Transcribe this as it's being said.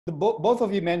Both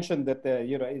of you mentioned that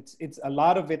it's a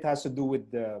lot of it has to do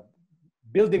with the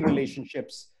building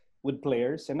relationships with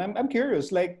players, and I'm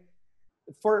curious, like,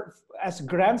 for as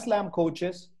Grand Slam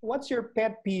coaches, what's your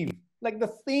pet peeve? Like the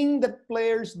thing that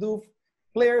players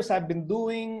have been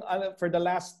doing for the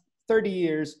last 30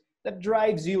 years that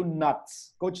drives you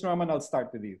nuts. Coach Norman, I'll start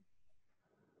with you.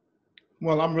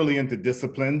 Well, I'm really into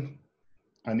discipline.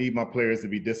 I need my players to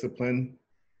be disciplined.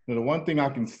 You know, the one thing I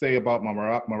can say about my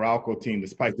Morocco team,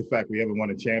 despite the fact we haven't won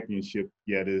a championship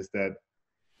yet, is that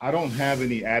I don't have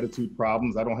any attitude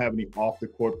problems. I don't have any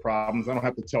off-the-court problems. I don't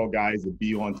have to tell guys to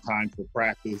be on time for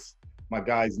practice. My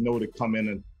guys know to come in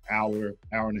an hour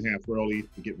and a half early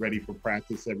to get ready for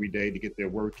practice every day, to get their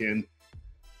work in.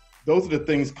 Those are the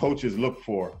things coaches look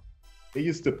for. It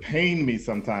used to pain me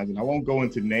sometimes, and I won't go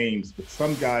into names, but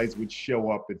some guys would show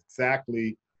up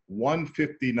exactly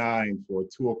 1:59 for a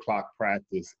 2 o'clock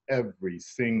practice every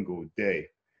single day,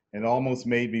 and almost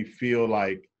made me feel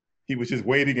like he was just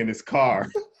waiting in his car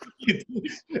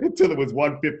until it was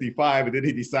 1:55, and then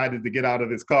he decided to get out of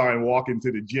his car and walk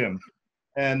into the gym.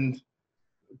 And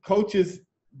coaches,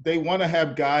 they want to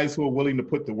have guys who are willing to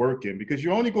put the work in, because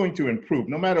you're only going to improve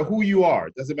no matter who you are.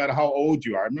 It doesn't matter how old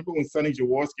you are. I remember when Sonny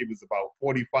Jaworski was about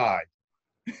 45.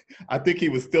 I think he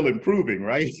was still improving,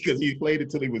 right? Because he played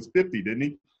until he was 50, didn't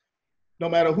he? No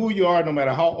matter who you are, no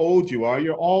matter how old you are,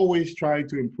 you're always trying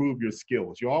to improve your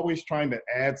skills. You're always trying to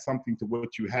add something to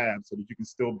what you have so that you can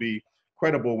still be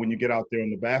credible when you get out there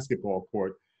on the basketball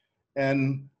court.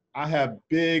 And I have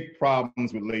big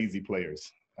problems with lazy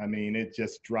players. I mean, it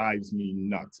just drives me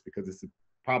nuts because it's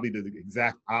probably the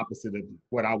exact opposite of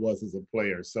what I was as a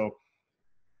player. So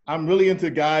I'm really into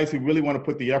guys who really want to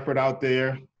put the effort out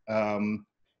there.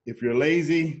 If you're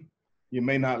lazy, you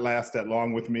may not last that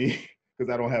long with me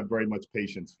because I don't have very much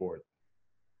patience for it.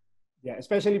 Yeah,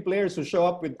 especially players who show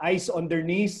up with ice on their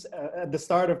knees at the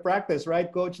start of practice,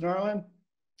 right, Coach Norman?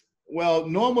 Well,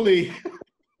 normally,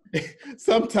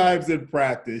 sometimes in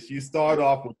practice, you start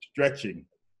off with stretching.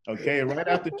 Okay, and right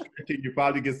after stretching, you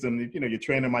probably get some, your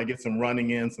trainer might get some running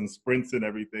in, some sprints and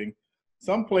everything.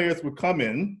 Some players would come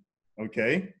in,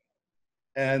 okay,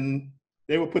 and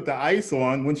they would put the ice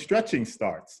on when stretching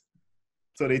starts.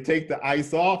 So they take the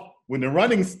ice off when the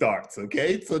running starts,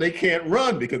 okay? So they can't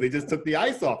run because they just took the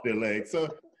ice off their legs. So,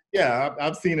 yeah,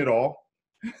 I've seen it all.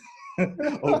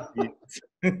 Don't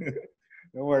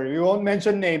worry, we won't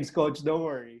mention names, Coach, don't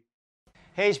worry.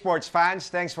 Hey sports fans,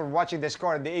 thanks for watching The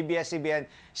Score on the ABS-CBN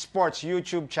Sports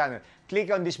YouTube channel. Click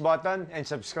on this button and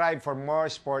subscribe for more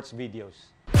sports videos.